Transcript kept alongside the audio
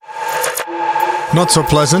Not so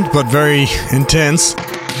pleasant, but very intense.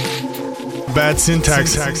 Bad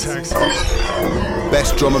syntax.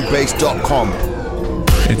 BestDrumAndBass.com.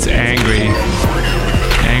 It's angry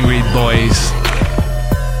boys.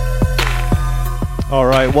 All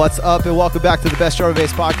right, what's up, and welcome back to the Best Drum and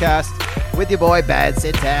Bass podcast with your boy Bad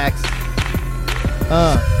Syntax.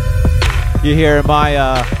 You hear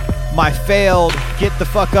my failed "Get the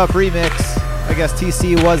Fuck Up" remix. I guess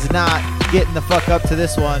TC was not getting the fuck up to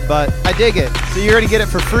this one, but I dig it. So you're gonna get it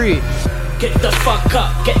for free. Get the fuck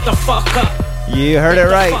up, get the fuck up. You heard it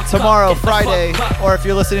right. Tomorrow, Friday, or if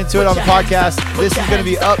you're listening to it on the podcast, this is going to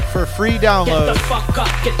be up for free download.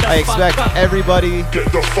 I expect everybody.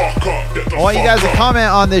 I want you guys to comment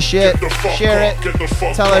on this shit, share it,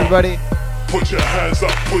 tell everybody. Put your hands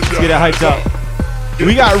up, Let's get it hyped up.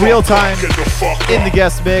 We got Realtime in the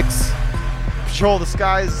guest mix. Patrol the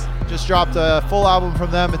Skies just dropped a full album from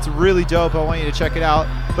them. It's really dope. I want you to check it out.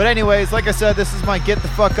 But anyways, like I said, this is my Get the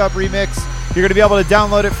Fuck Up remix. You're going to be able to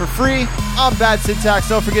download it for free. I'm Bad Syntax.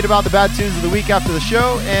 Don't forget about the bad tunes of the week after the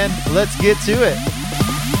show, and let's get to it.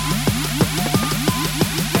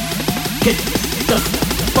 Get the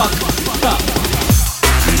fuck up.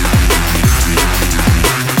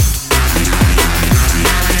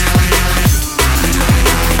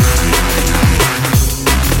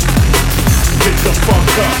 Get the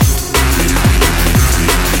fuck up.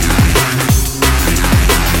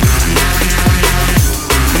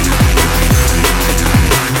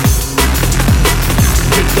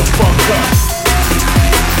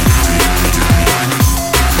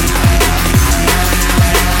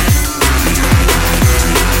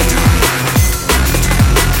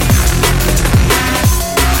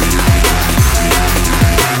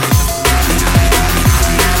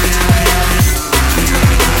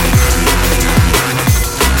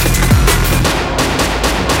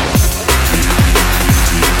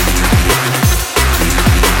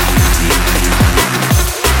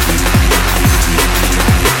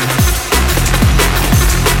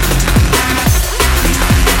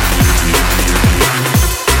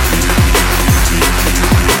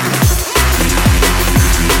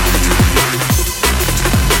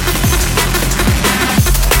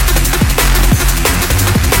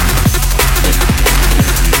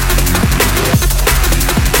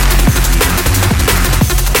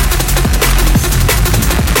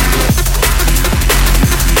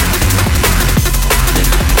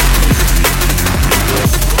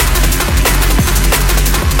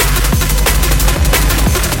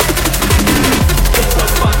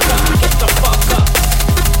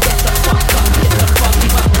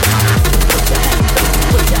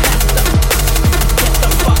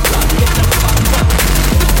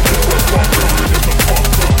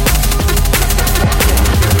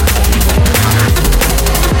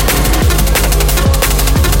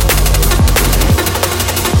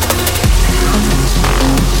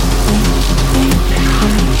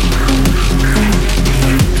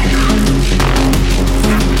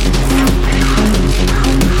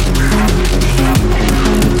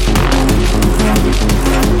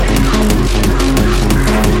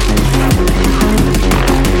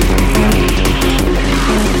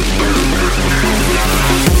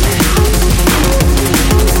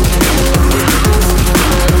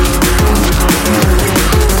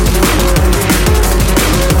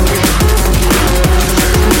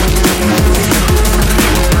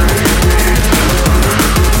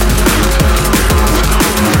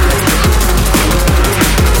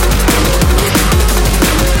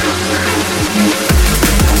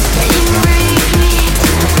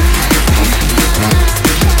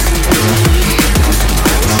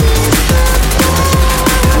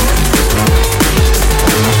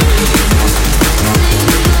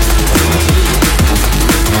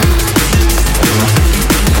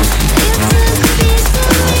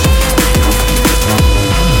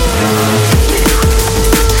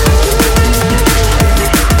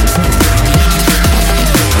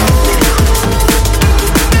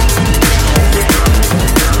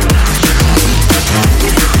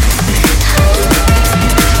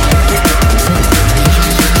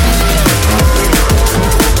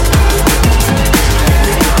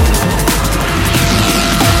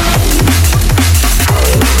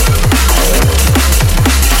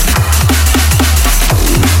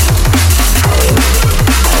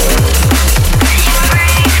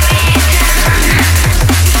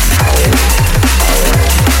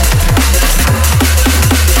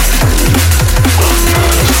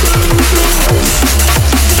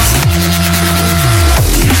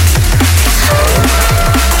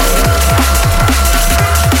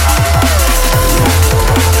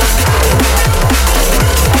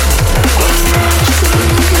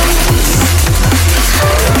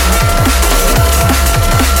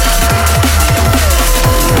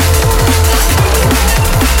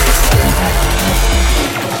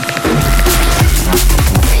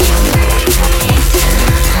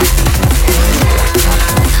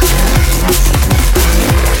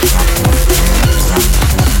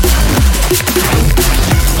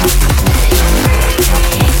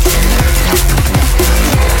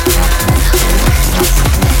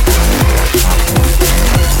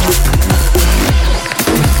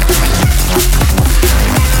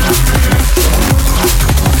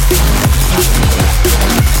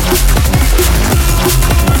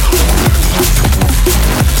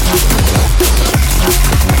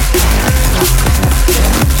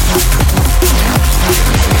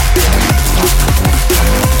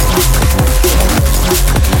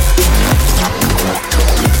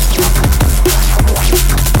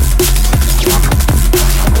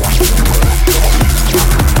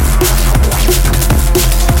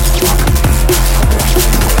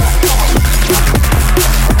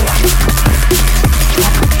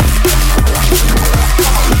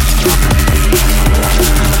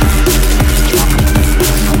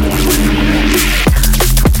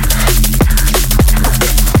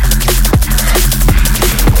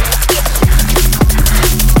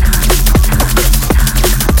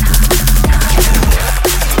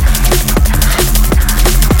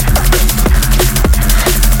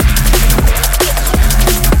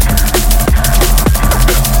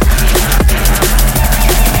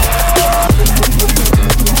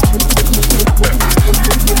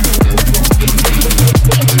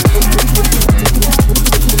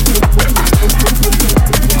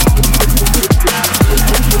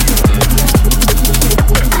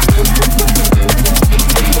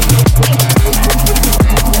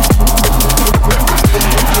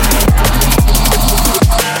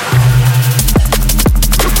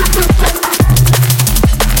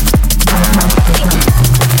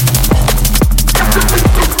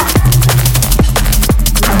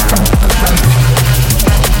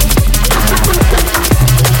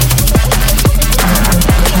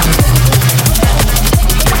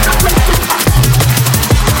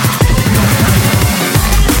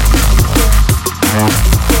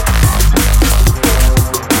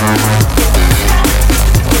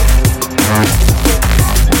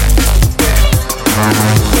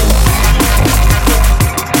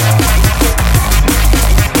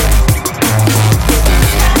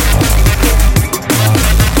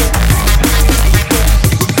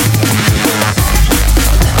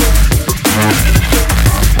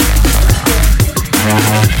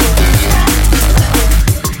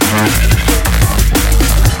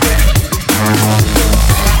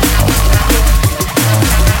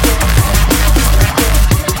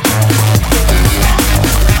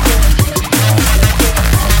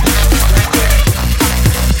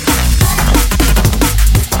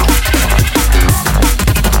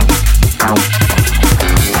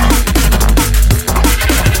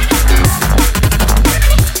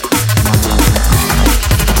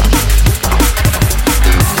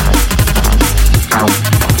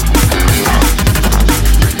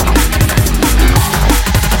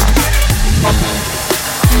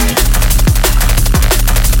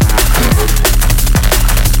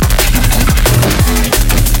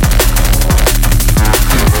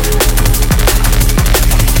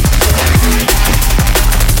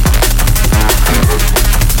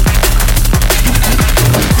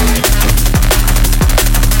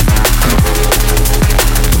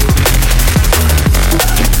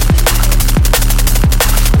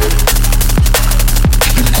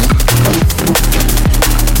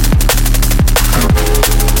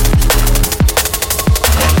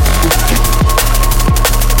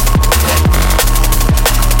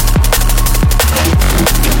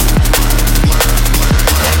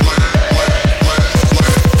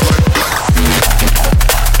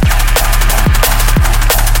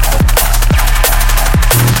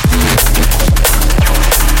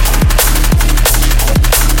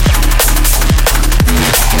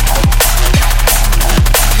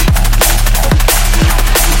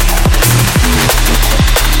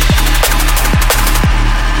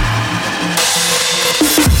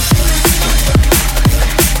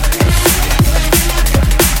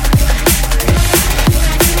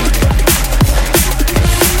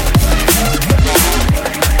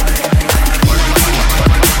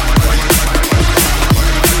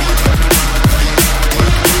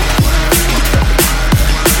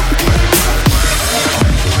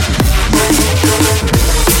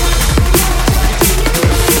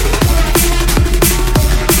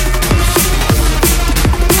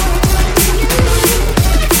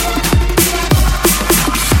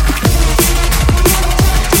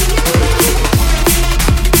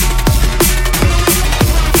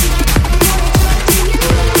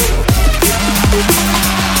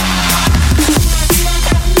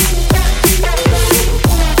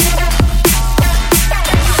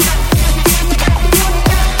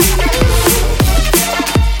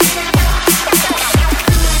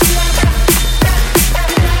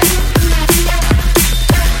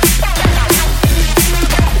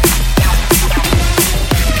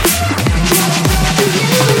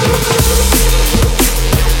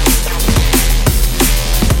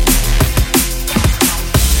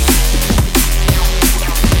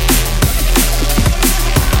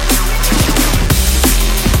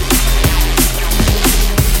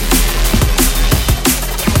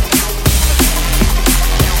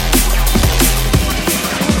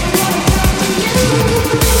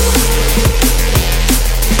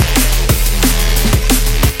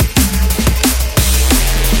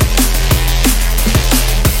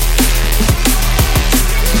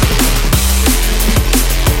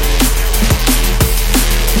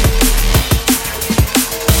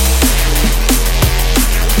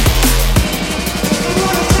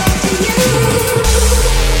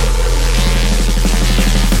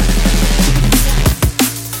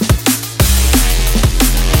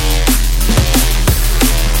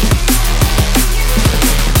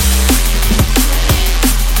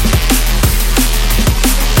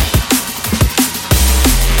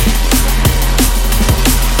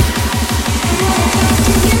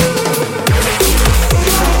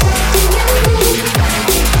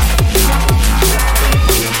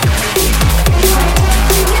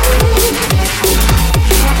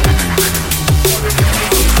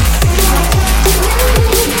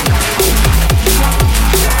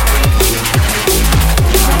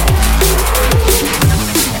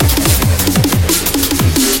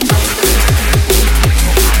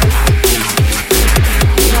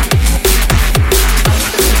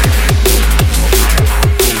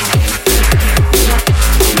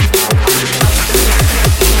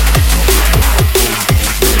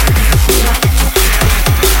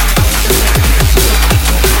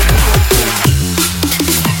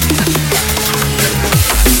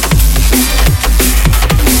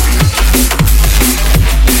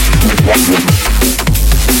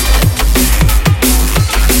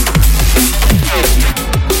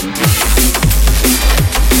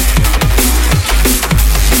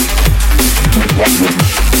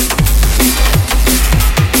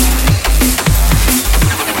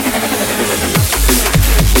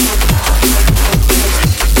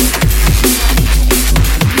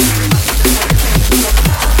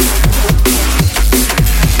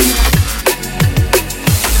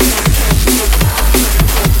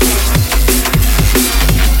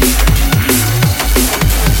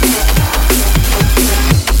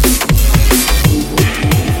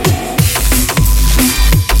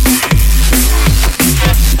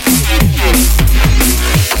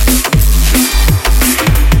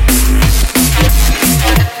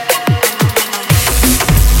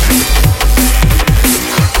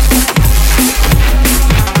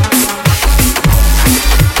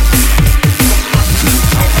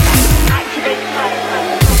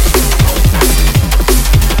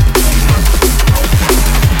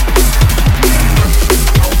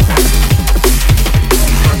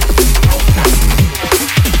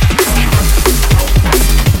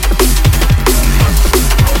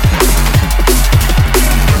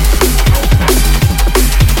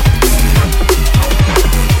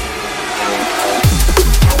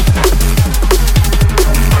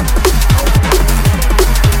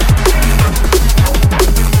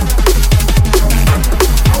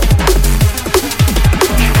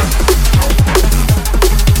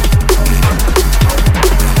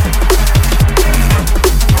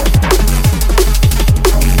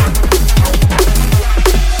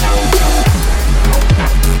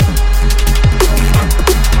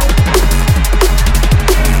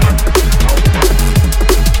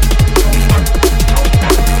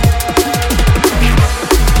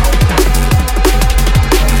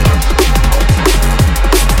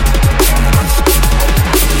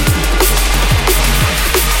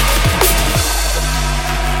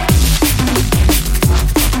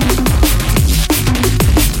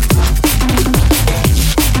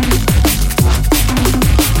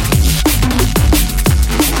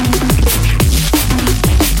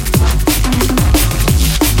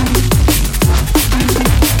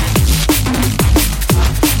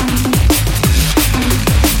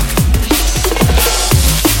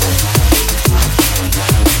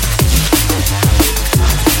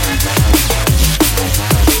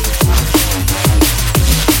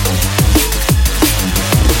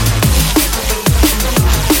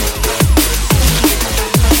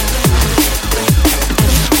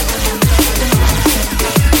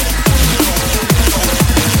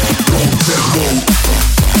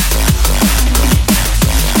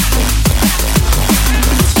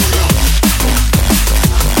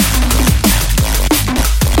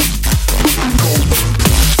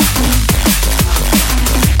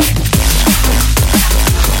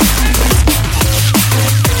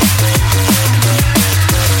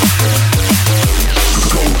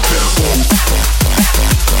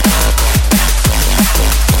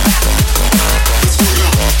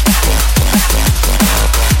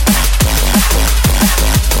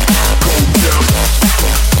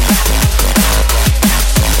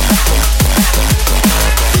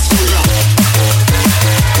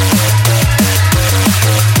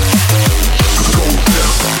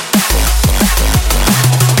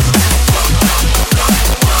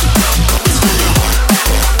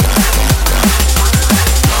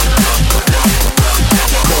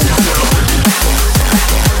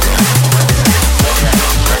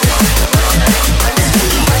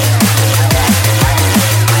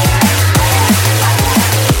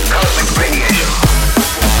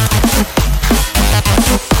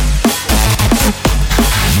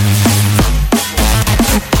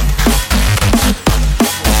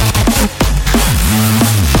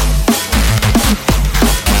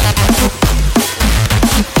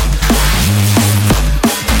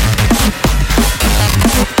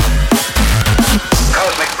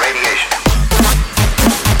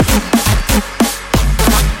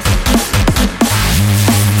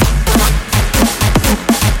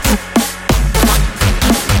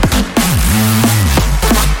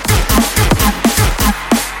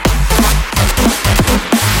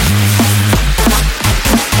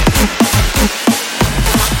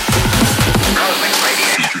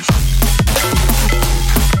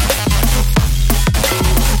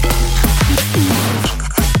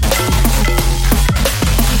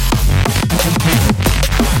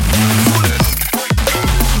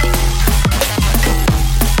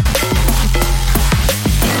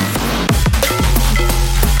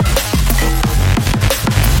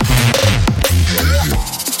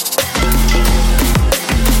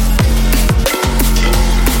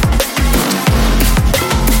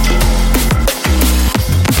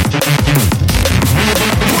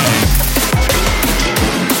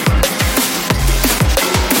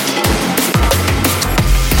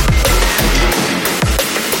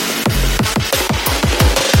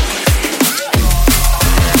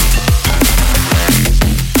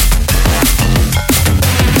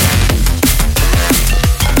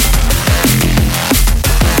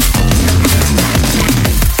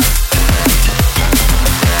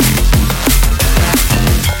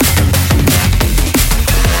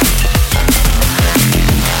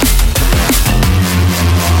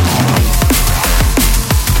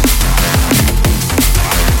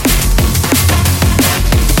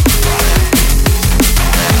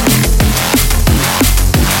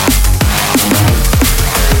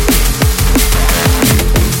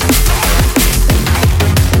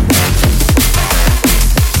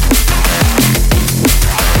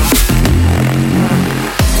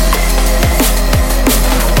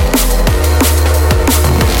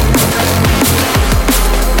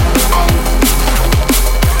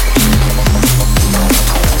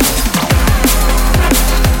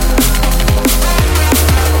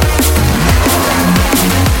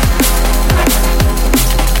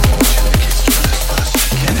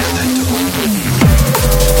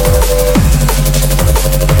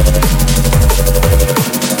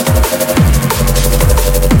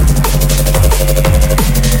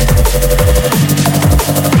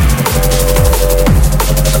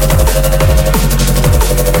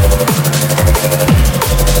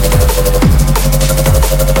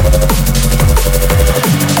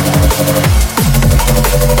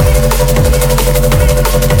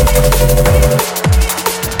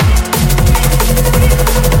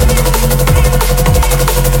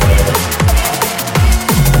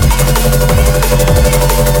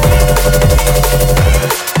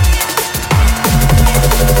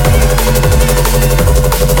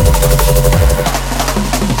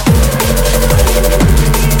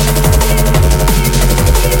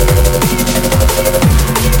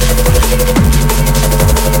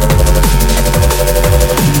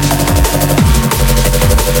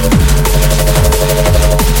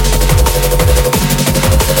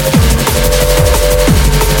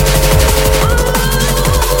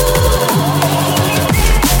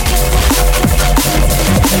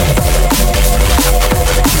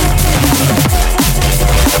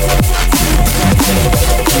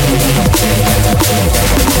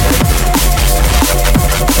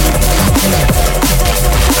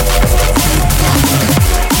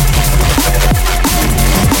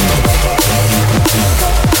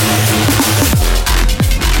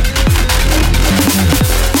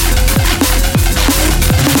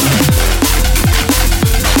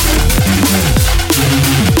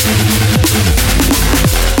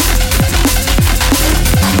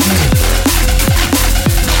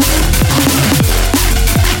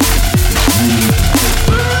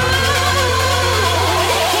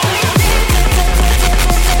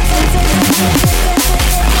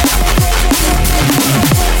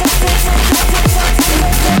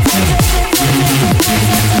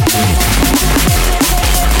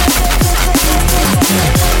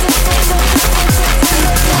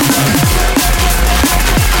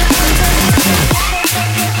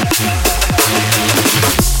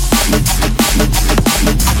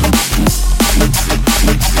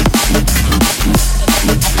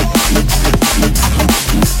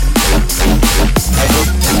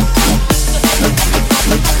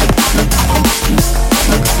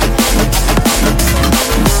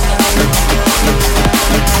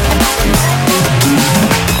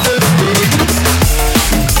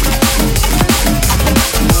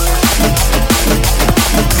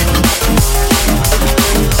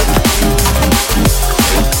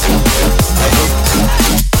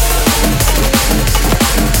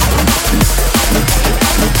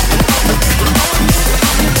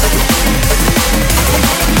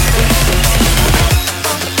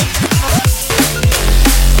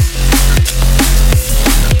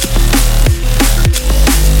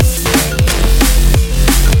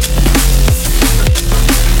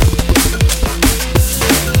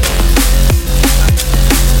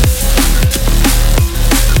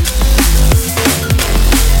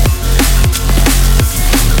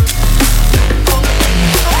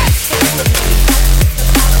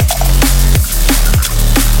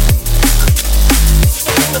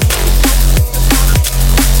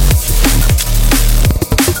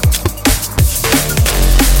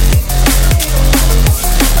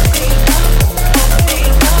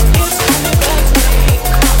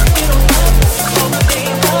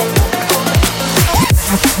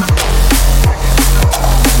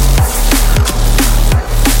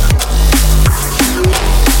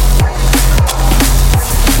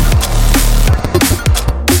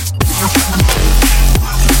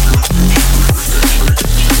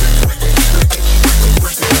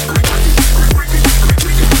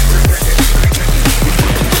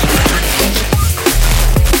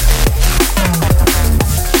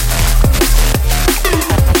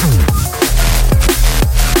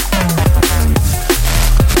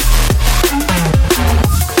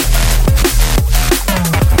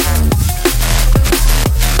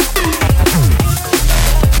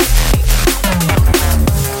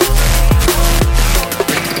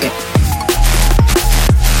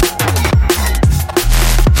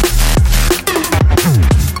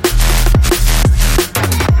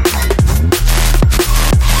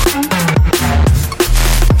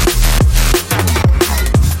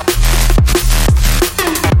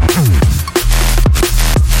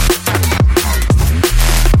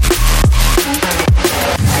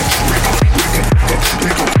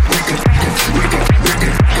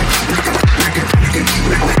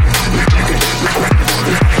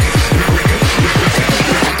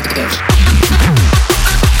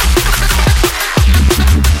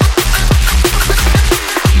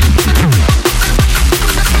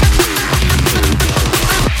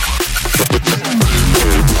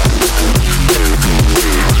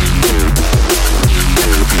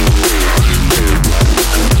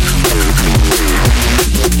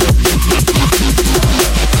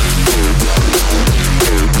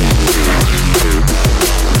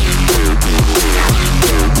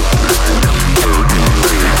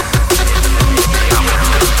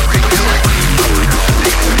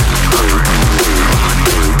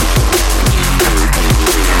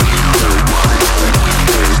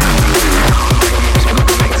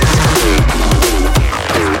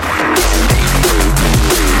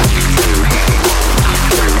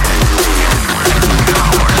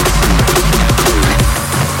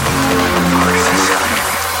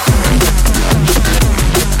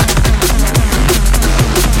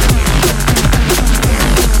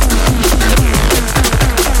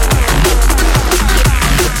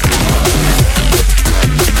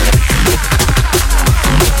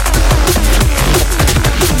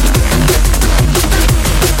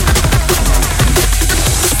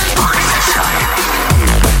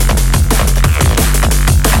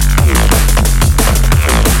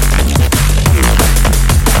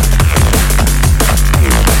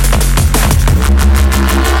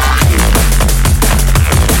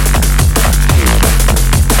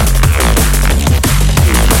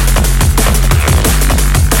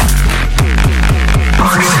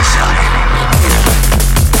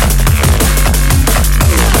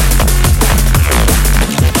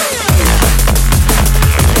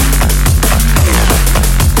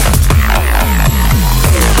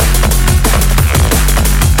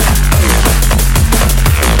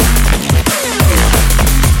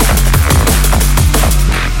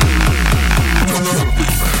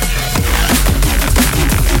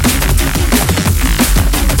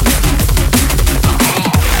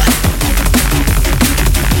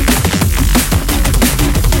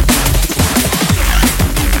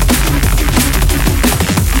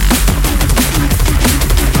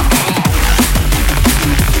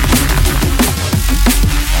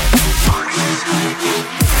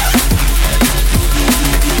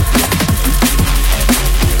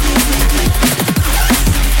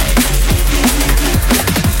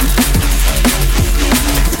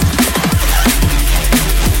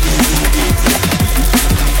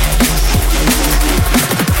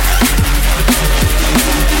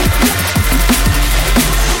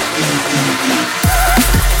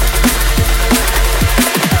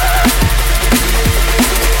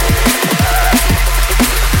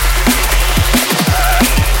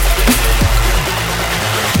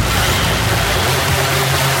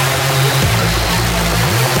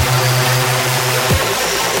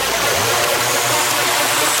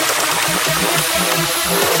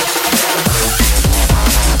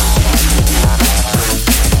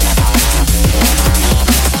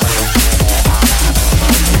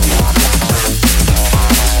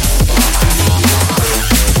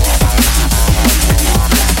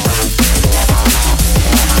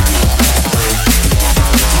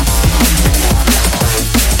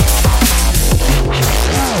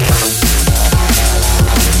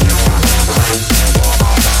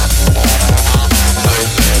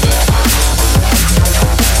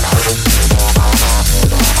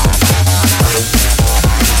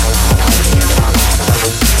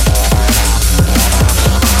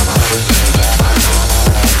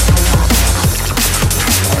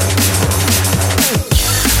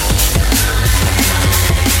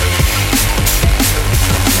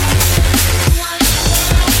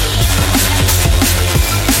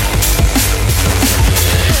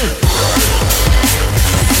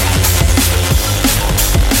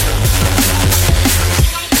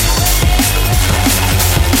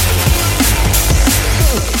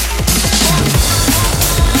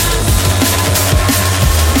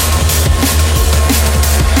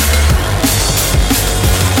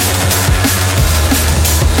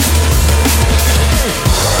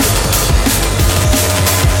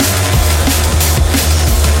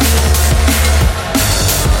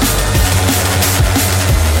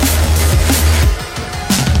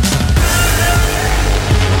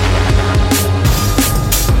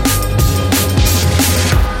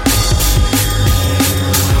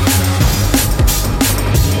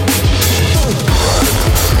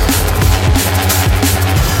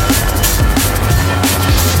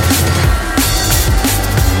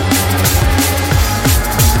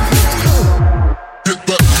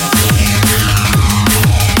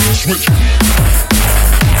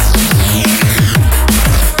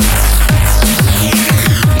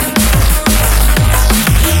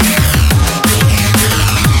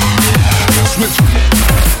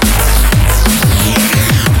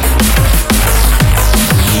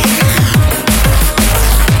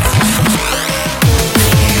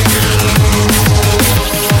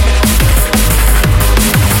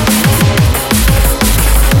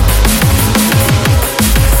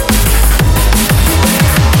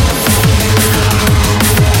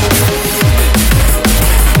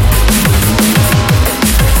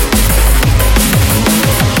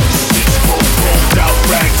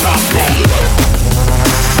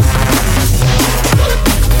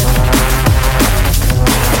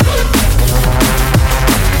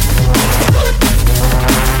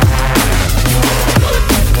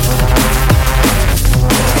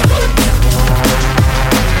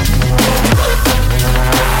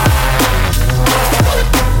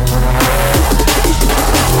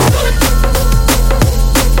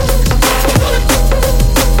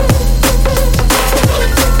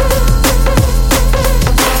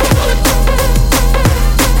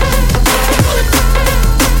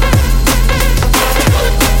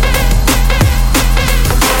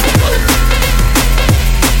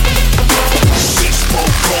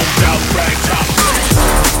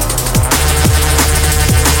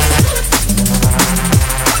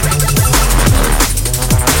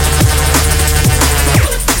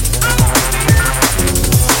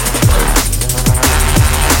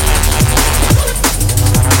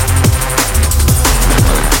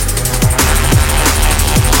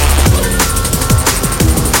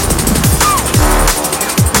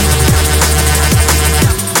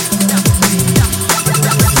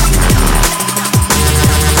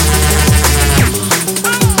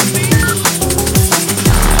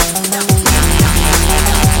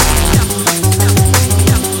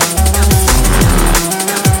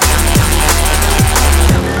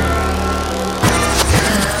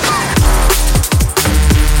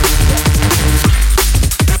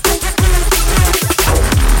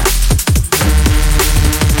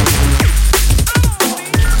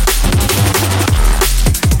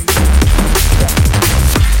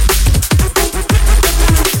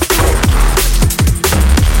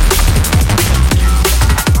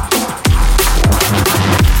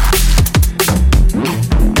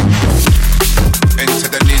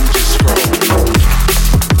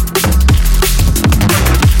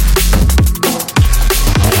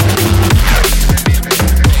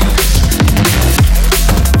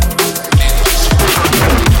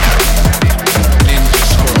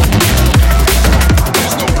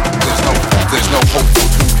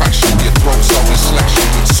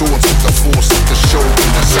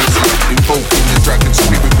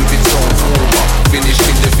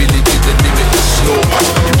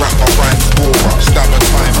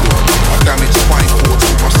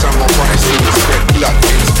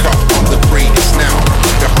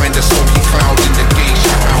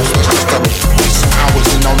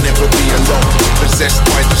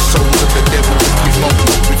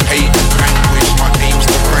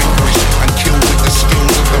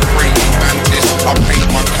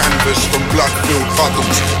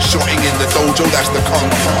 puddles. Shotting in the dojo, that's the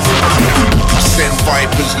conquer. I send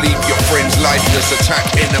vipers, leave your friends lifeless. Attack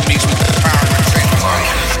enemies with the power of 10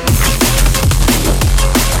 tigers.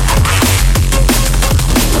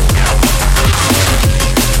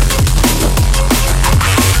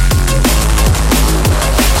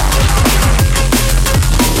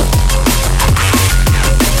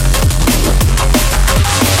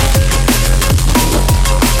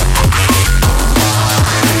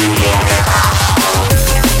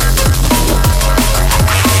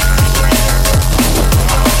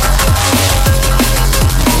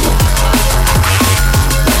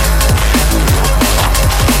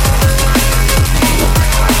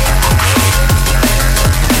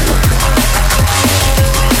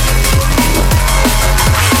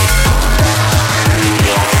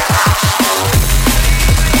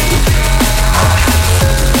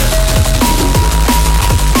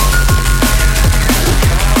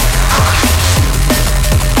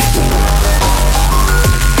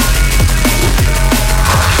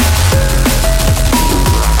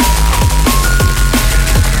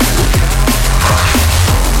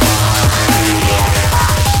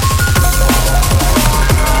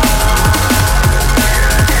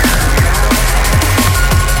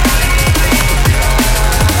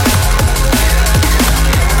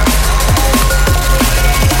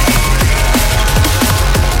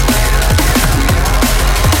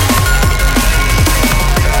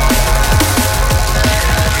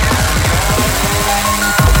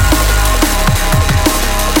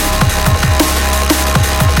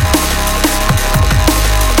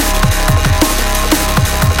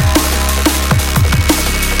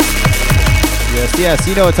 Yes,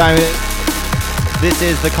 you know what time it is. This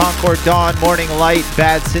is the Concord Dawn Morning Light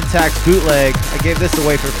Bad Syntax bootleg. I gave this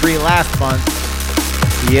away for free last month.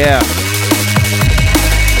 Yeah.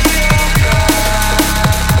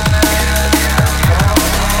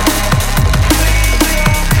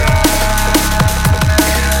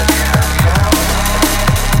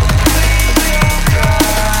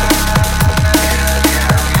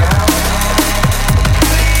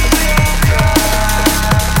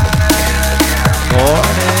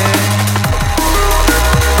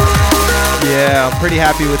 Yeah, I'm pretty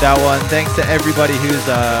happy with that one. Thanks to everybody who's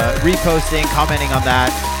reposting, commenting on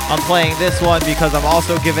that. I'm playing this one because I'm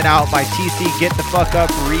also giving out my TC Get the Fuck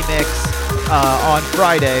Up remix on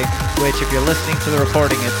Friday, which if you're listening to the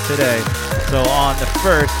recording, it's today. So on the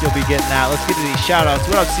 1st, you'll be getting that. Let's get to these shout outs.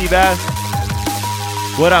 What up, Seabass?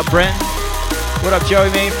 What up, Brent? What up,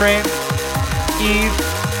 Joey Mainframe? Eve?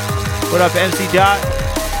 What up, MC Dot?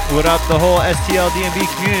 What up, the whole STL DMB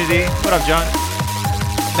community? What up, John?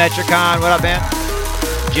 Metricon, what up, man?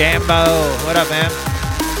 Jambo, what up, man?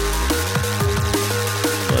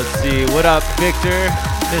 Let's see, what up, Victor?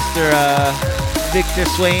 Mr. Victor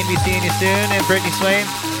Swain, be seeing you soon, and Brittany Swain.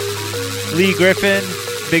 Lee Griffin,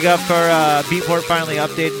 big up for Beatport finally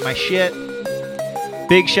updating my shit.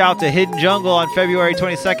 Big shout to Hidden Jungle on February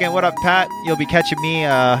 22nd. What up, Pat? You'll be catching me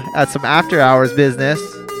at some after hours business.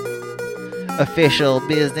 Official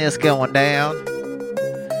business going down.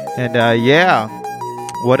 And yeah.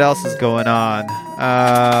 What else is going on?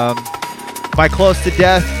 My Close to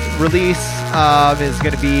Death release is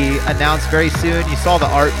going to be announced very soon. You saw the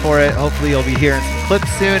art for it. Hopefully you'll be hearing some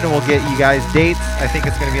clips soon and we'll get you guys dates. I think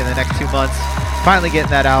it's going to be in the next 2 months. Finally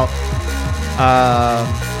getting that out.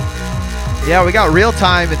 Yeah, we got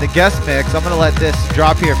Realtime in the guest mix. I'm going to let this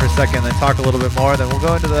drop here for a second, then talk a little bit more, then we'll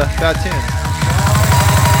go into the bad tunes.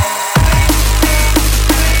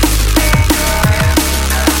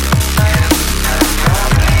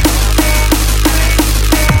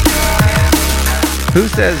 Who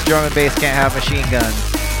says drum and bass can't have machine guns?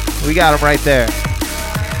 We got them right there.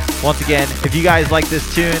 Once again, if you guys like this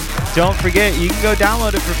tune, don't forget, you can go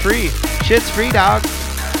download it for free. Shit's free, dog.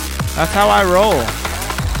 That's how I roll.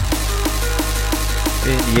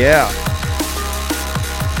 And yeah.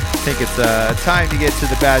 I think it's time to get to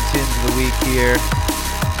the bad tunes of the week here.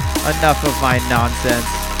 Enough of my nonsense.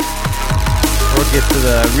 We'll get to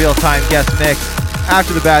the real-time guest mix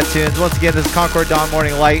after the bad tunes. Once again, this is Concord Dawn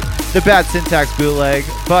Morning Light, the Bad Syntax bootleg.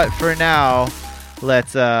 But for now,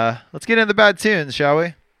 let's get into the bad tunes, shall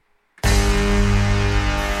we?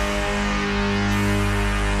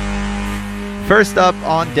 First up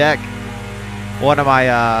on deck, one of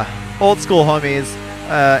my old school homies,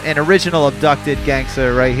 an original abducted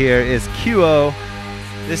gangster right here is QO.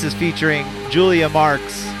 This is featuring Julia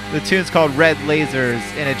Marks. The tune's called Red Lasers,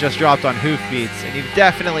 and it just dropped on Hoofbeats. And you've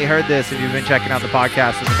definitely heard this if you've been checking out the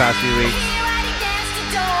podcast in the past few weeks.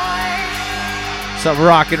 Some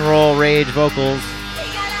rock and roll rage vocals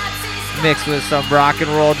mixed with some rock and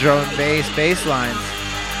roll drum bass lines.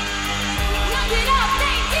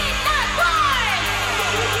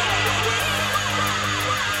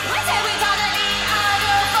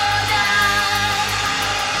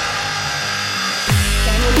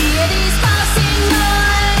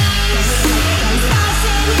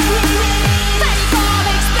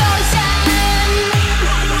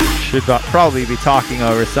 probably be talking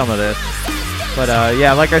over some of this. But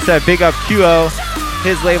yeah, like I said, big up QO.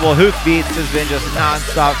 His label Hoof Beats has been just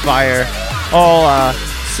non-stop fire. All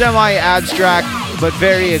semi-abstract, but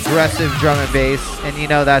very aggressive drum and bass. And you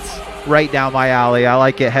know, that's right down my alley. I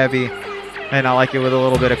like it heavy, and I like it with a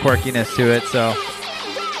little bit of quirkiness to it. So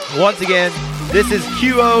once again, this is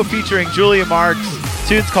QO featuring Julia Marks.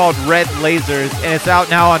 Tune's called Red Lasers, and it's out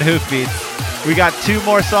now on Hoof Beats. We got 2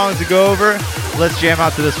 more songs to go over. Let's jam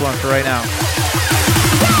out to this one for right now.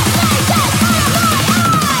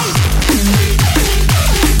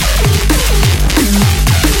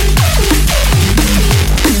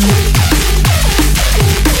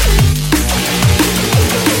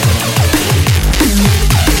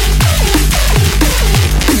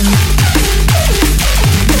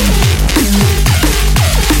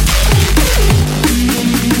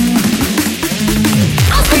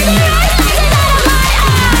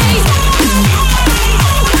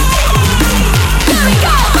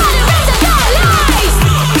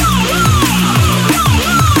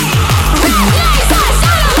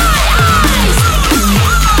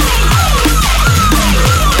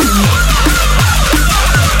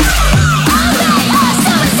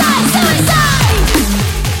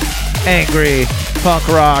 Angry punk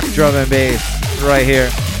rock drum and bass right here.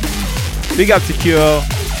 Big up to QO.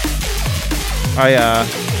 I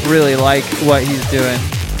really like what he's doing.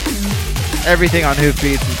 Everything on Hoof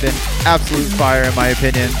Beats has been absolute fire in my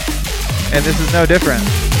opinion, and this is no different.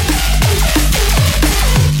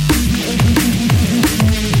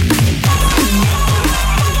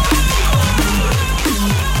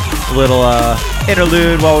 Little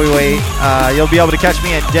interlude while we wait. You'll be able to catch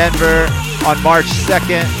me in Denver on March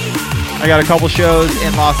 2nd. I got a couple shows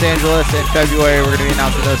in Los Angeles in February. We're going to be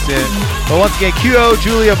announcing those soon. But once again, QO,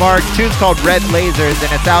 Julia Marks. Tune's called Red Lasers,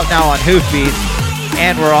 and it's out now on Hoof Beats.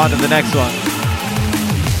 And we're on to the next one.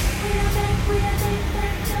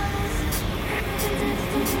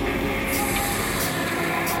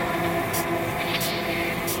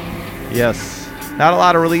 Yes, not a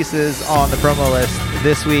lot of releases on the promo list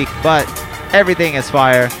this week, but everything is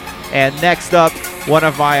fire. And next up, one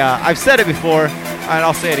of my, I've said it before, and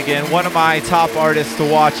I'll say it again, one of my top artists to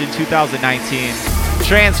watch in 2019,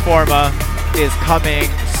 Transforma, is coming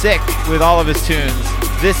sick with all of his tunes.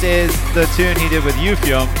 This is the tune he did with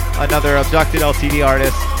Euphium, another Abducted LTD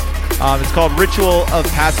artist. It's called Ritual of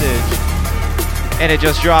Passage, and it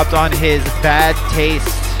just dropped on his Bad Taste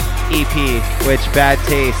EP, which Bad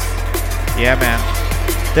Taste, yeah man,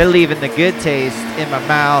 they're leaving the good taste in my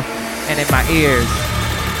mouth and in my ears.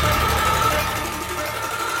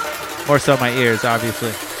 More so my ears,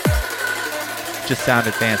 obviously. Just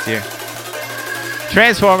sounded fancier.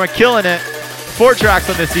 Transformer, killing it. 4 tracks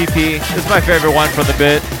on this EP. This is my favorite one from the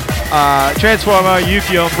bit. Transformer,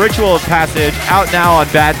 Euphium, Ritual of Passage, out now on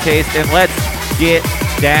Bad Taste, and let's get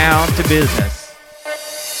down to business.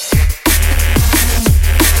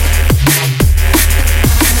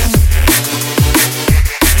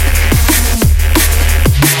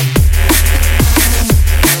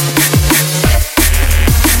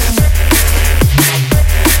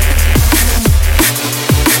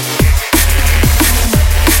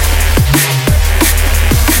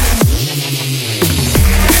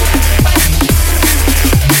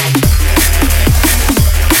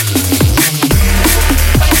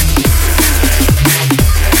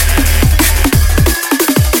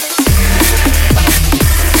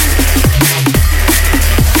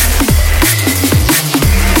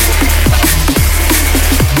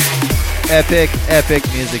 Epic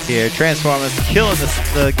music here. Transformers killing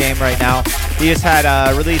the game right now. He just had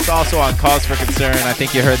a release also on Cause for Concern. I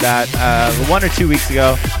think you heard that 1 or 2 weeks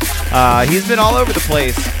ago. He's been all over the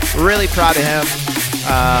place. Really proud of him.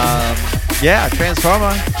 Yeah,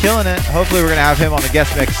 Transformer, killing it. Hopefully we're going to have him on the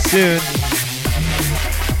guest mix soon.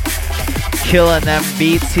 Killing them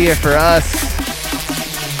beats here for us.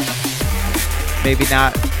 Maybe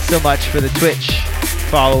not so much for the Twitch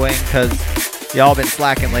following because y'all been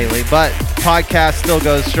slacking lately, but podcast still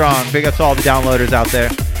goes strong. Big up to all the downloaders out there.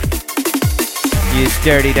 You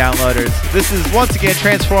dirty downloaders. This is once again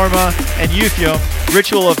Transforma and Euphium,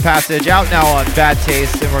 Ritual of Passage, out now on Bad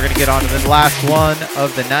Taste, and we're going to get on to the last one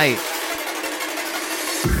of the night.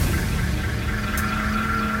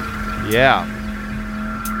 Yeah.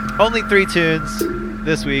 Only 3 tunes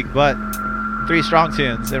this week, but 3 strong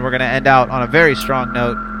tunes, and we're going to end out on a very strong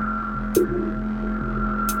note.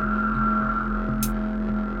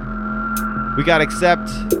 We got Accept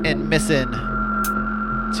and Missin'.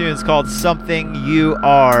 Tune's called Something You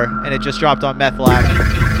Are, and it just dropped on Meth Lab.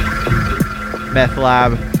 Meth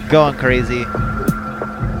Lab, going crazy.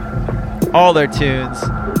 All their tunes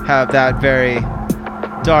have that very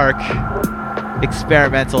dark,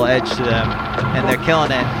 experimental edge to them, and they're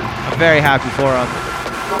killing it. I'm very happy for them.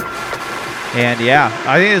 And yeah,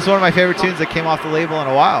 I think it's one of my favorite tunes that came off the label in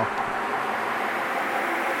a while.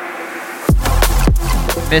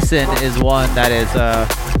 Missin' is one that is,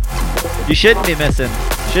 you shouldn't be missing.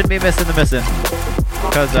 Shouldn't be missing the Missin'.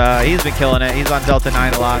 Because he's been killing it. He's on Delta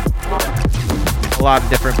 9 a lot of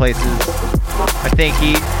different places. I think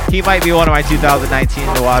he might be one of my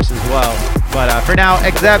 2019 to watch as well. But for now,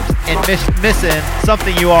 Accept and Missin',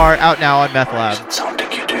 Something You Are, out now on Meth Lab.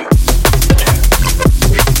 Something you do.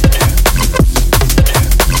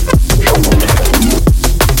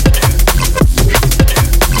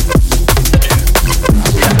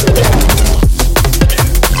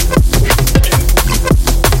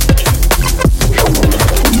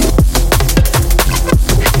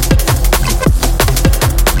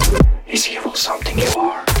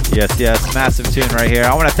 Yes, massive tune right here.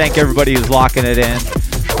 I want to thank everybody who's locking it in.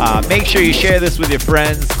 Make sure you share this with your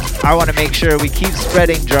friends. I want to make sure we keep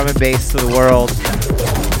spreading drum and bass to the world.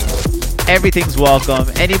 Everything's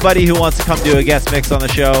welcome. Anybody who wants to come do a guest mix on the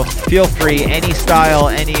show, feel free. Any style,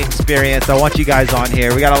 any experience. I want you guys on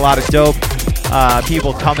here. We got a lot of dope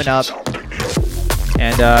people coming up.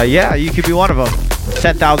 And yeah, you could be one of them.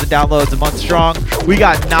 10,000 downloads a month strong. We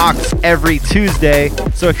got Knox every Tuesday.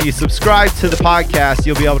 So if you subscribe to the podcast,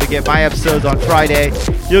 you'll be able to get my episodes on Friday.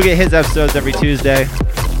 You'll get his episodes every Tuesday.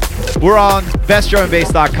 We're on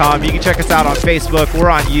bestdrumandbass.com. You can check us out on Facebook. We're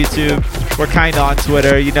on YouTube. We're kind of on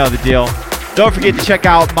Twitter. You know the deal. Don't forget to check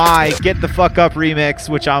out my Get the Fuck Up remix,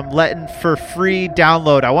 which I'm letting for free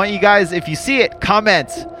download. I want you guys, if you see it,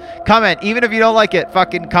 comment. Even if you don't like it,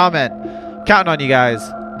 fucking comment. Counting on you guys.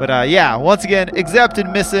 But yeah, once again, Accept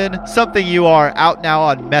and Missin', Something You Are, out now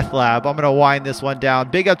on Meth Lab. I'm going to wind this one down.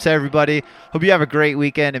 Big up to everybody. Hope you have a great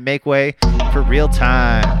weekend and make way for Real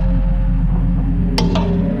Time.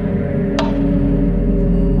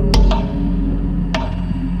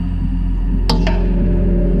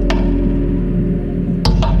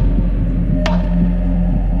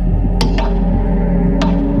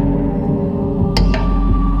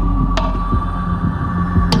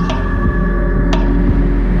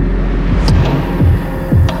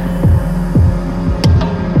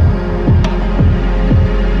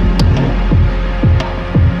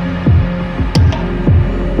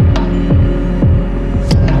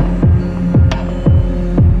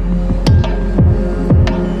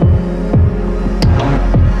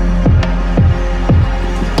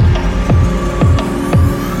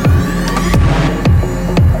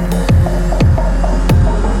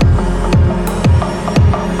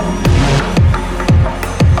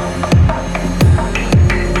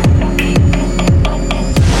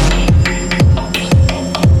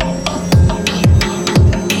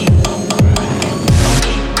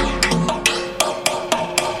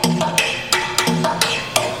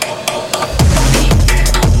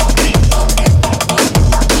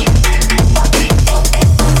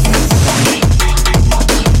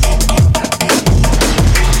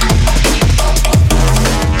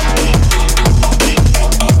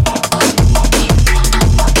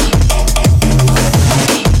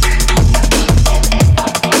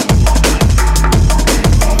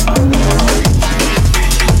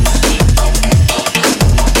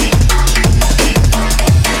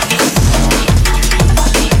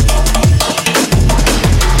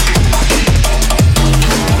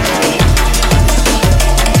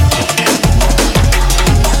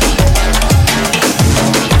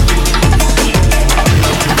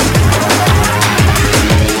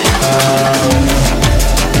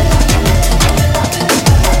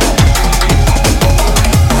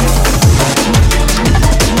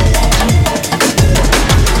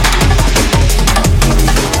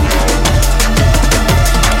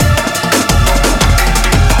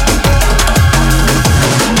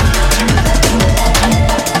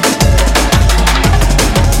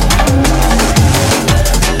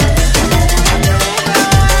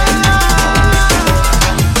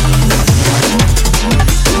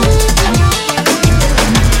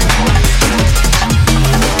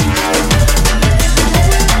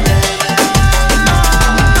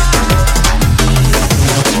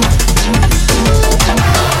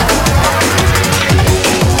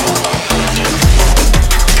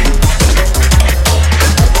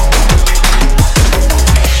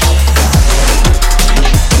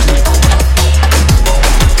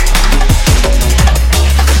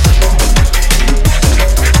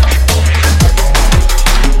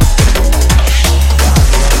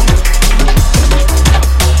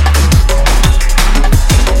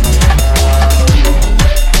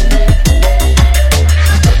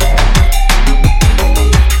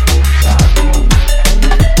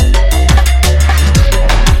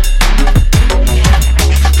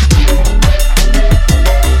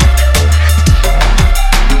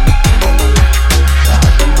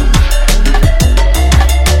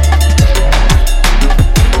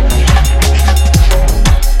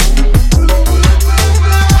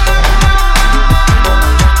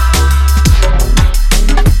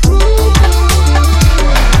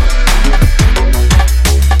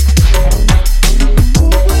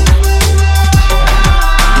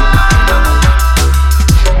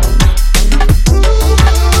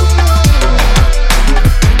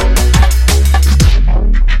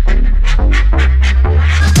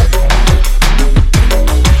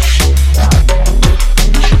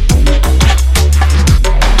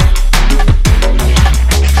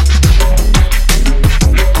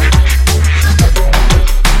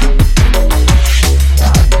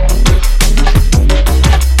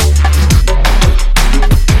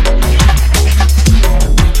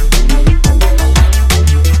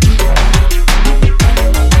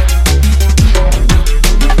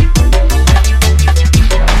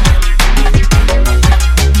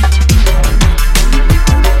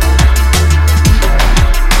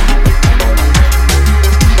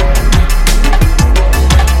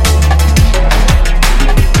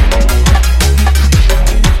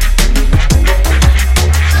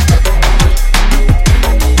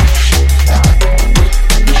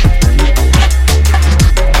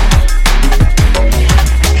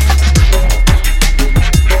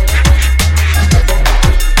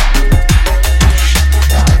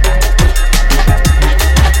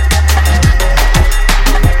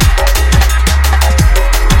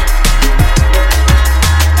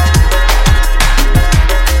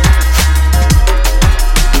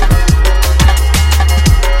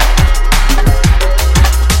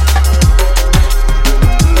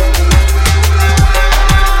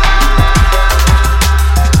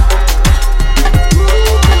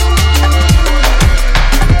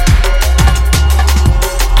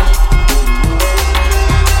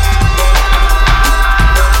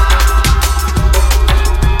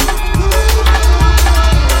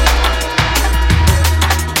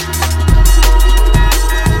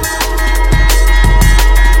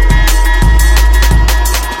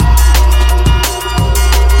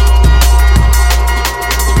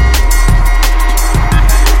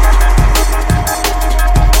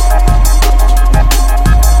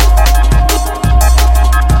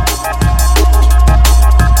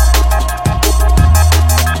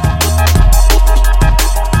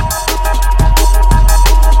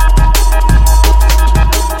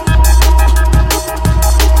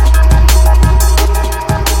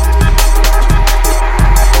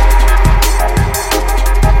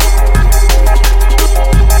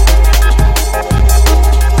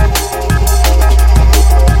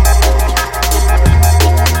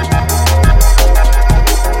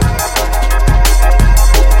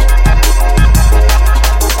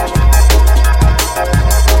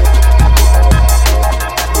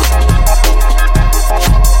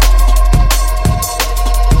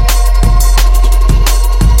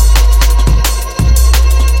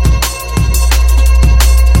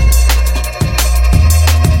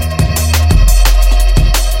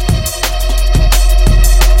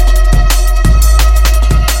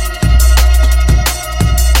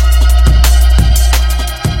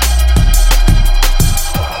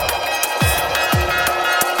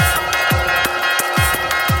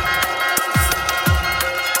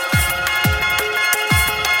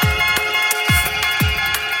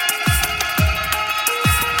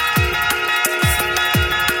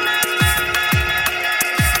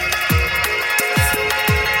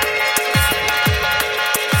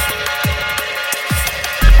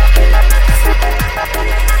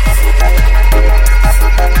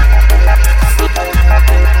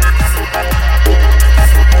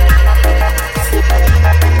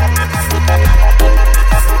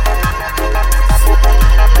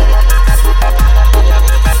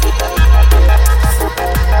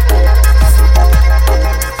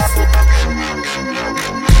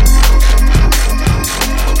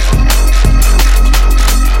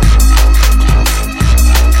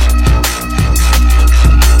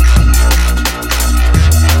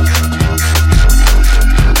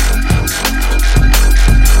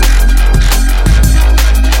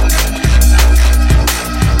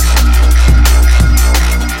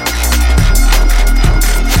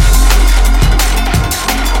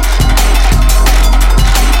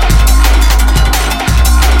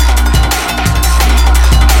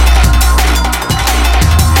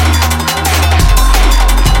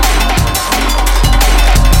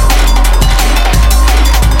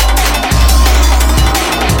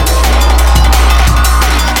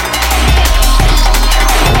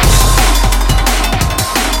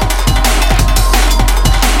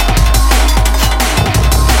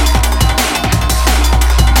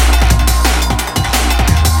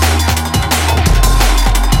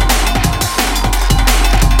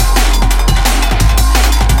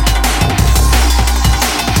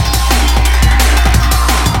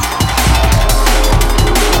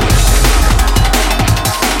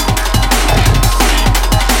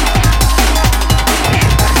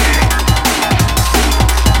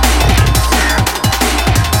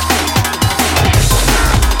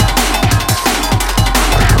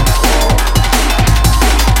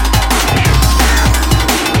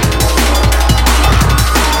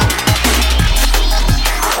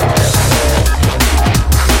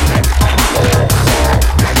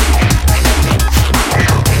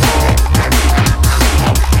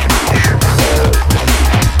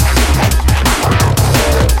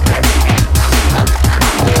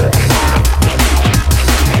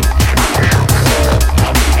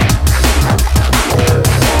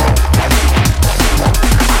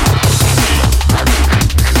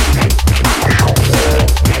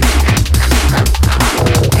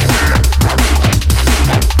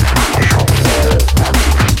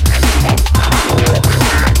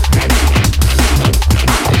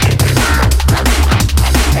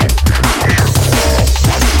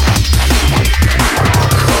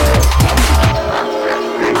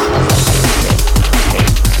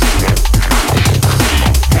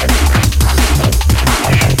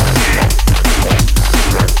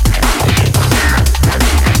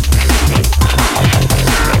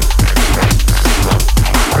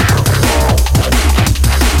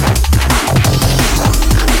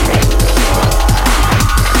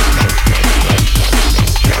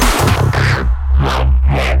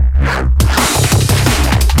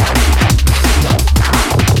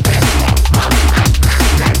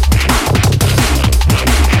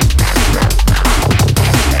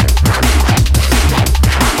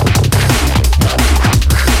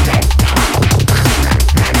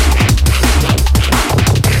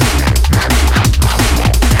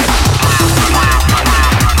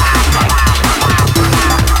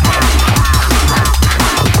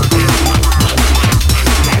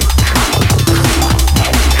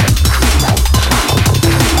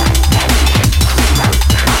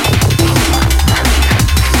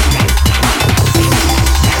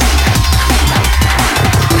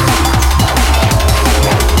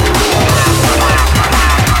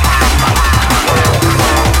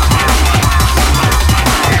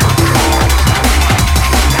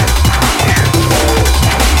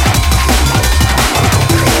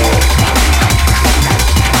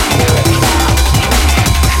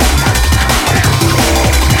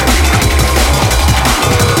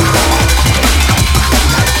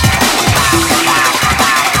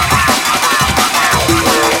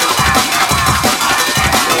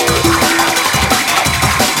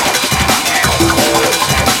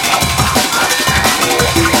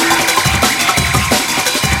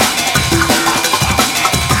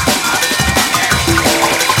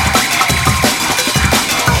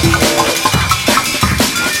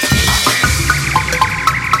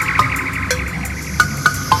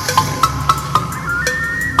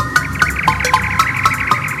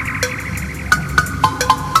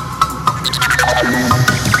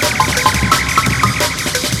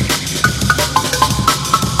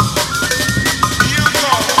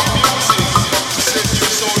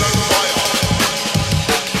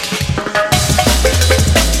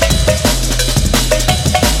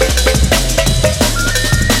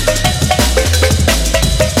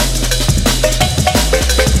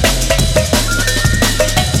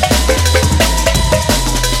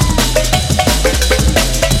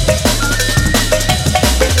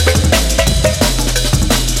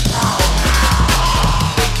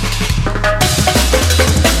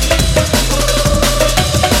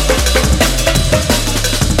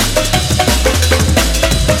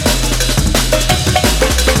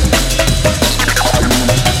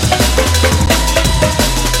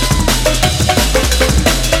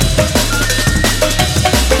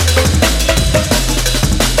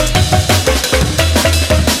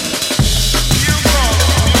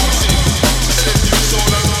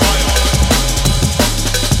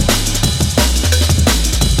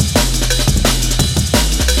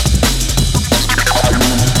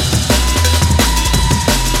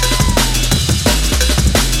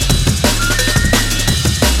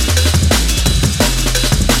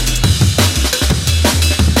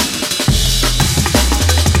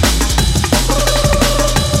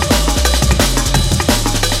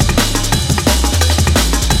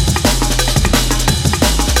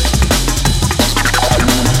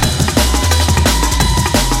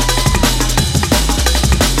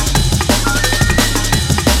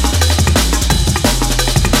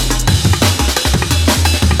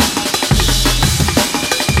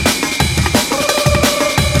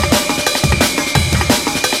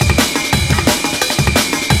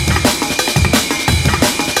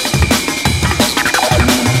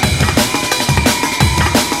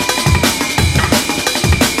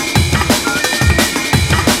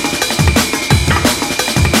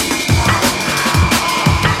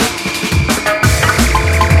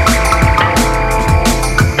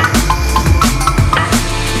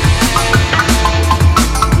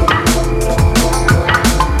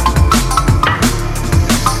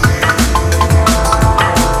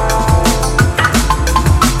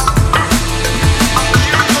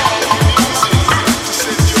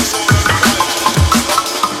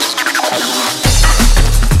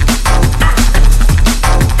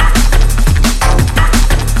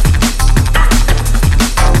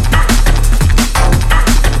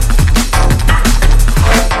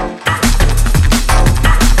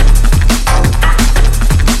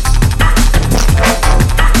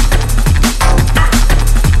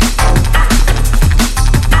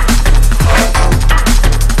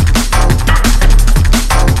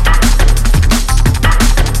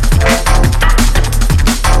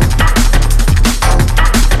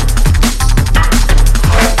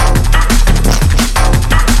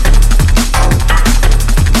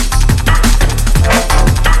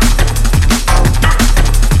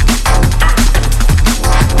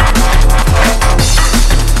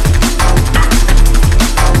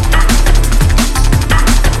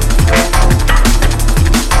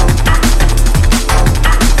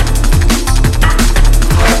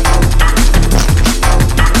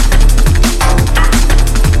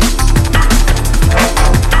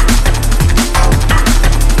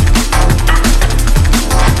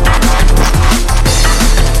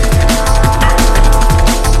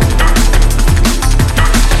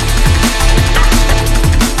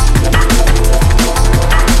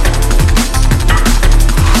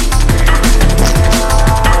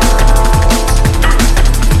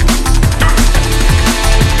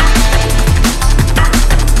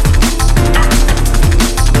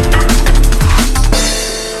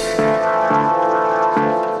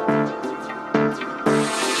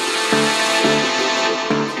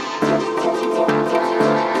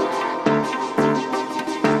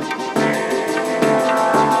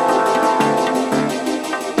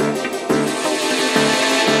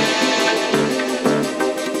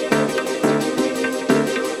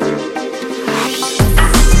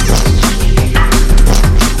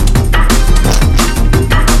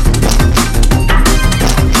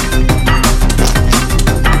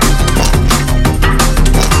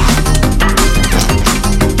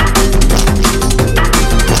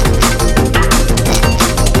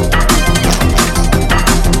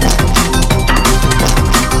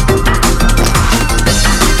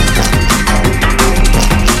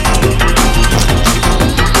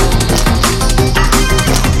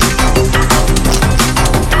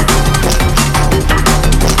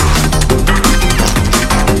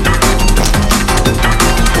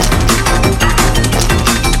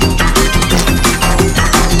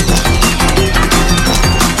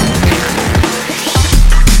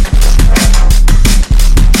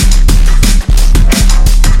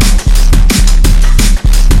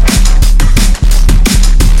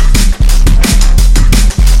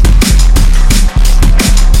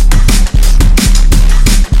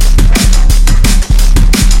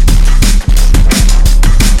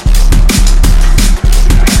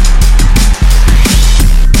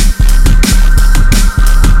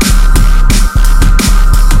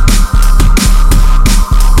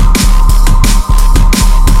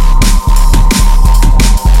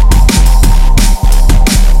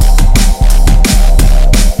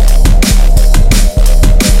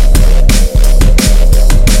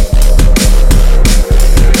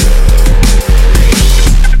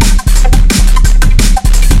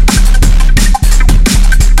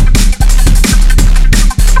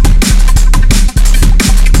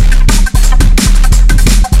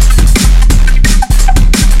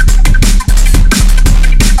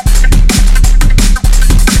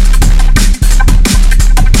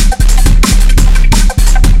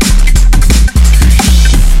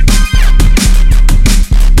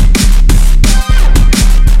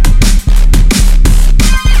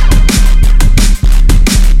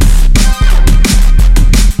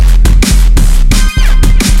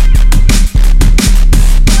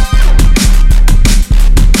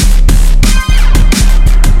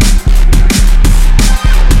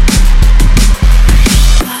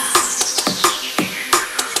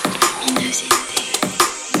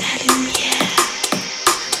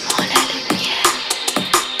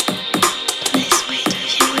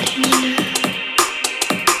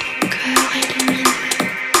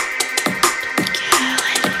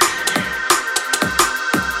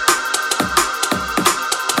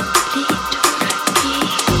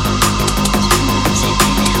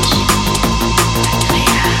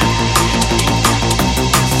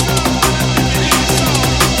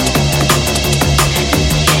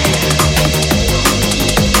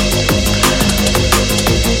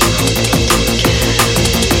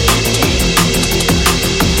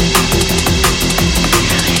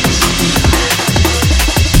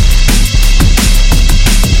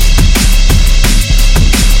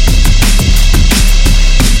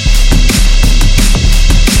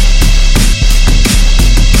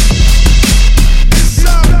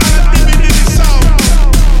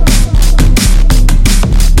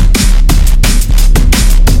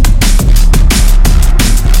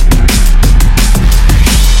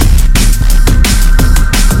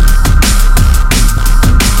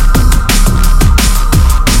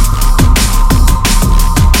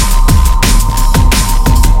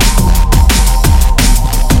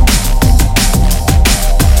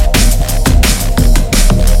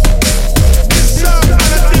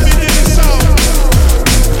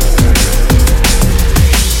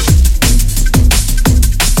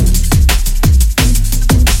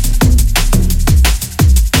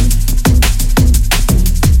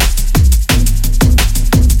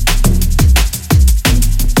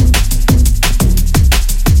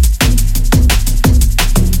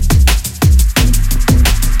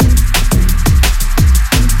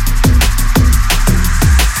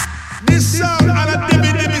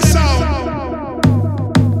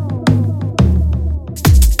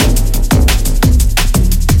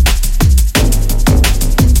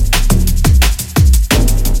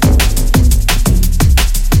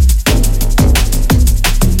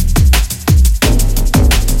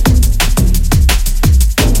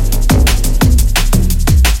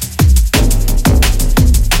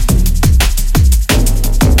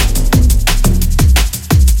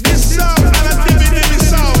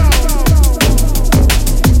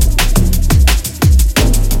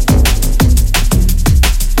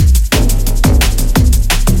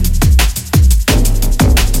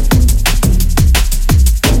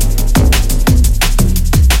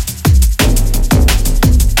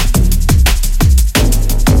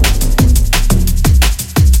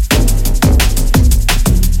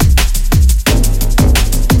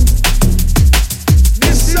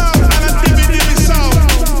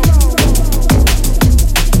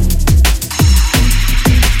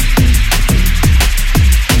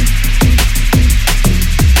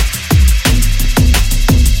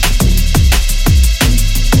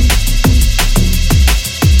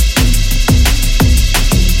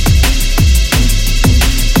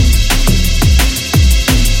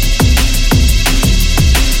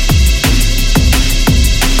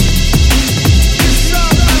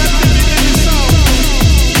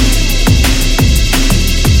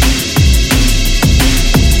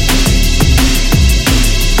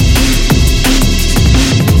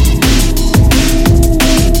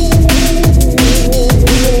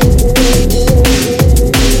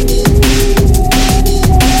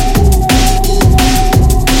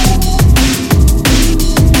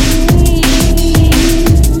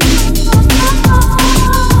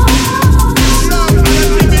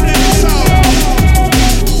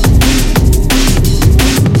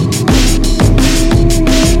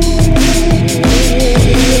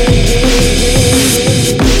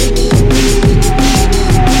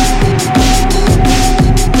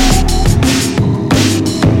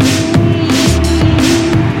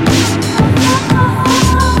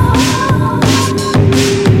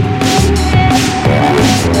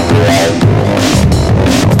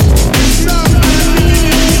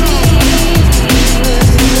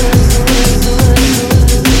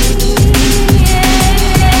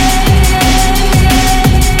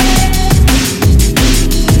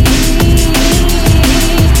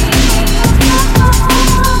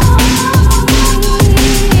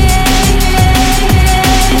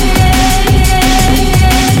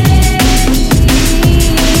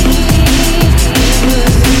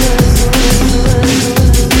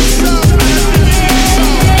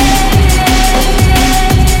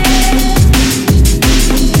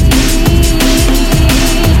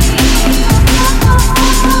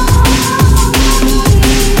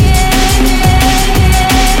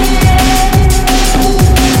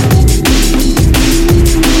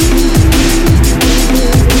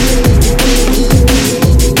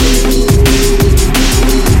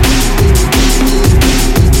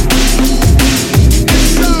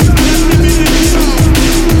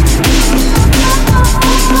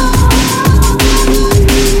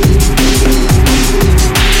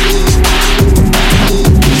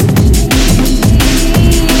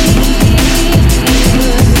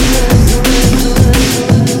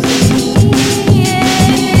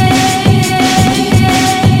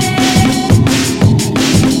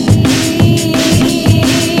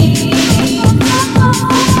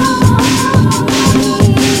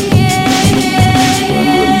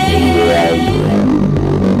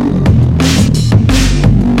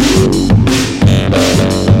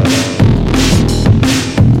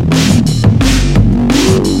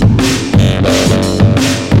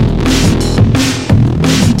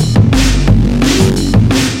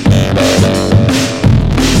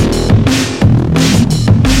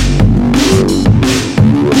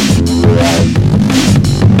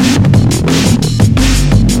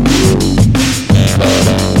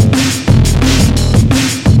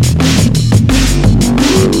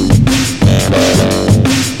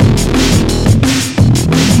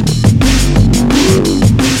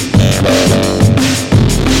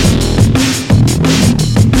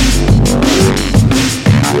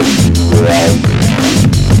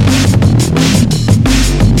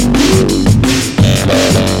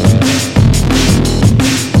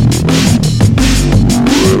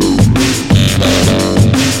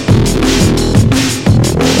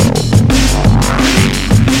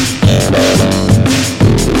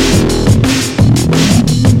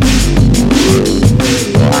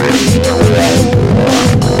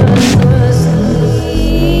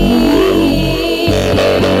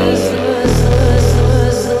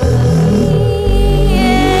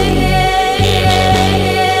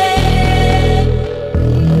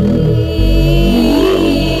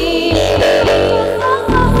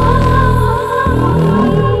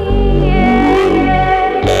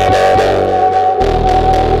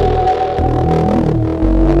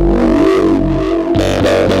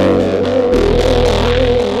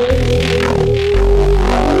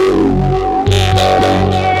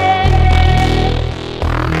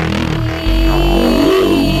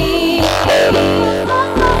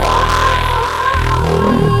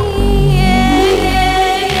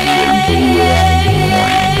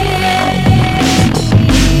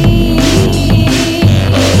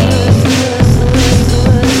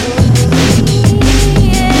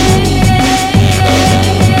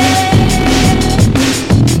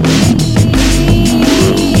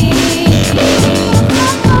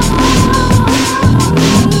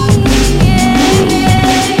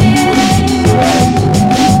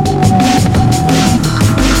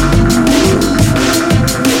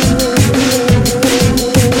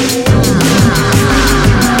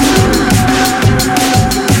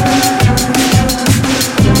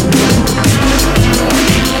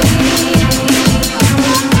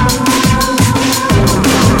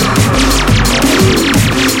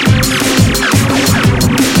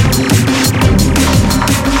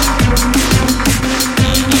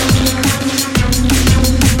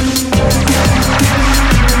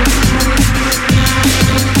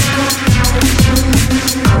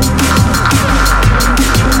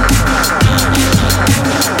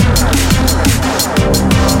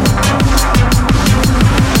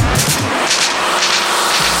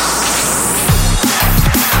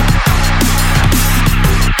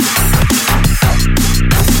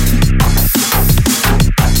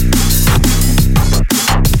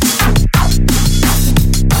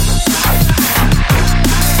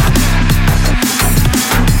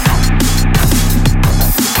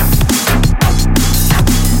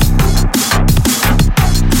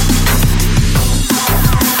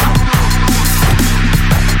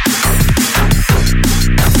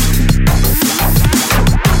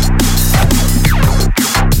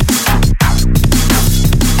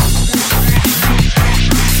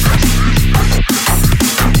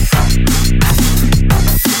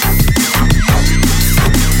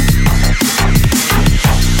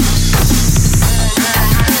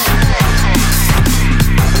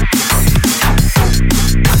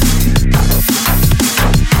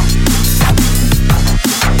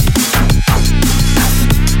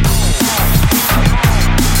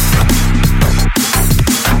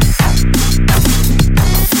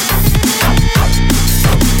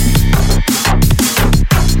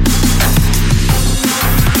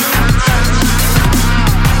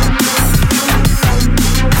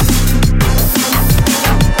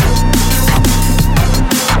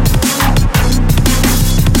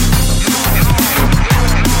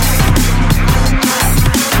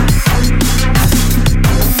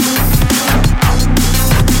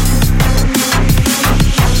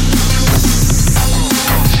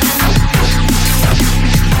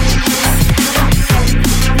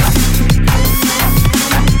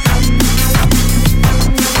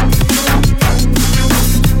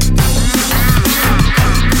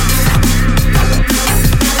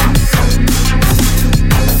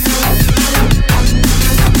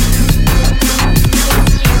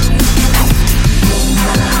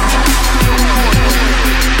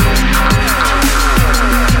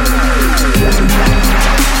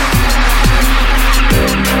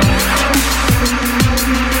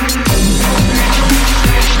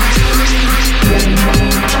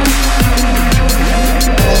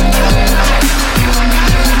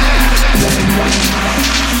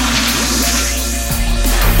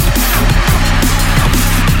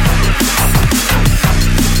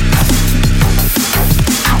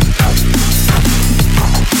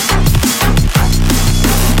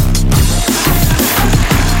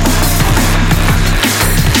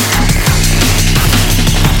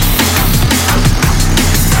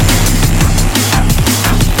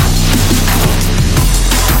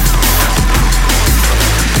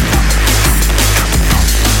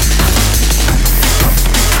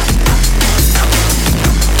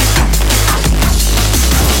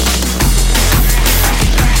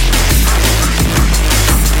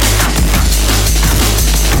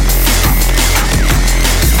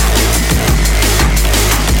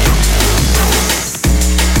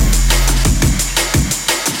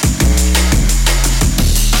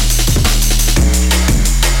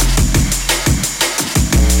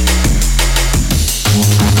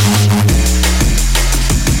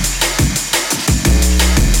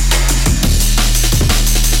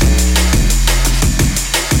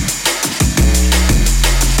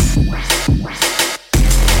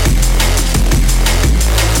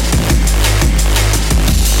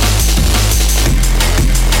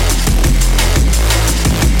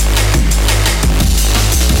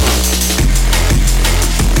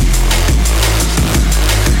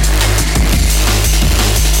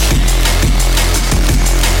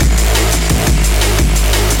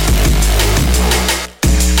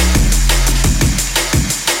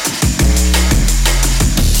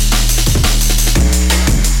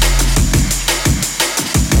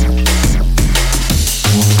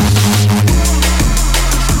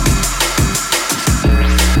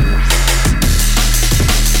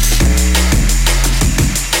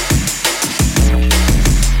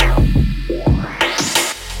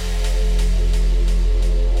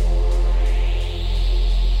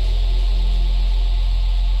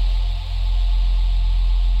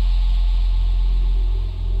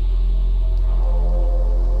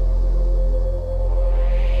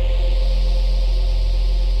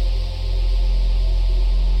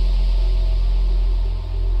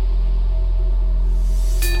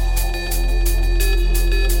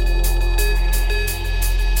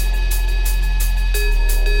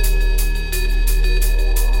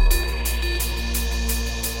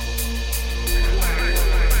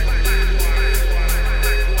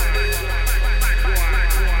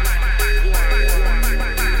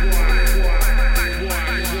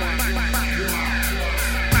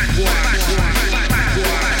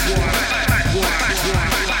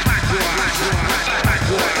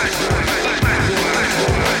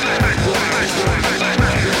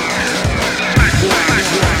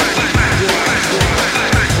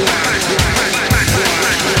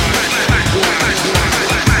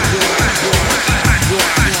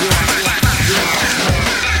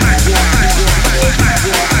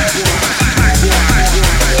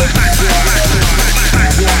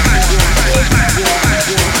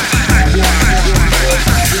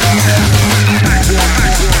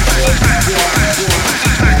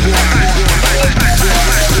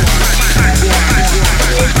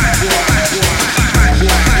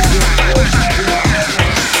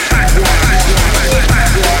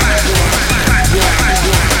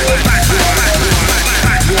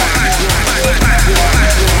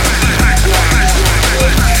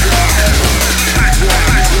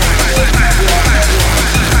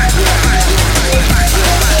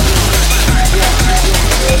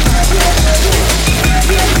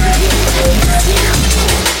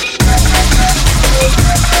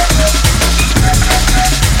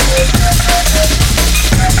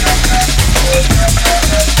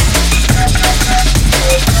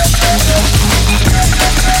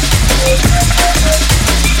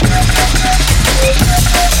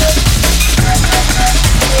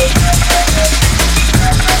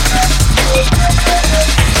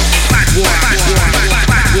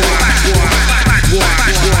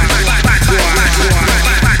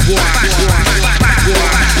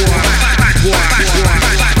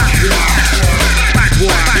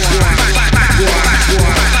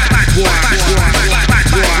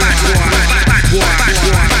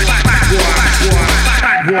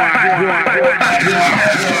 one.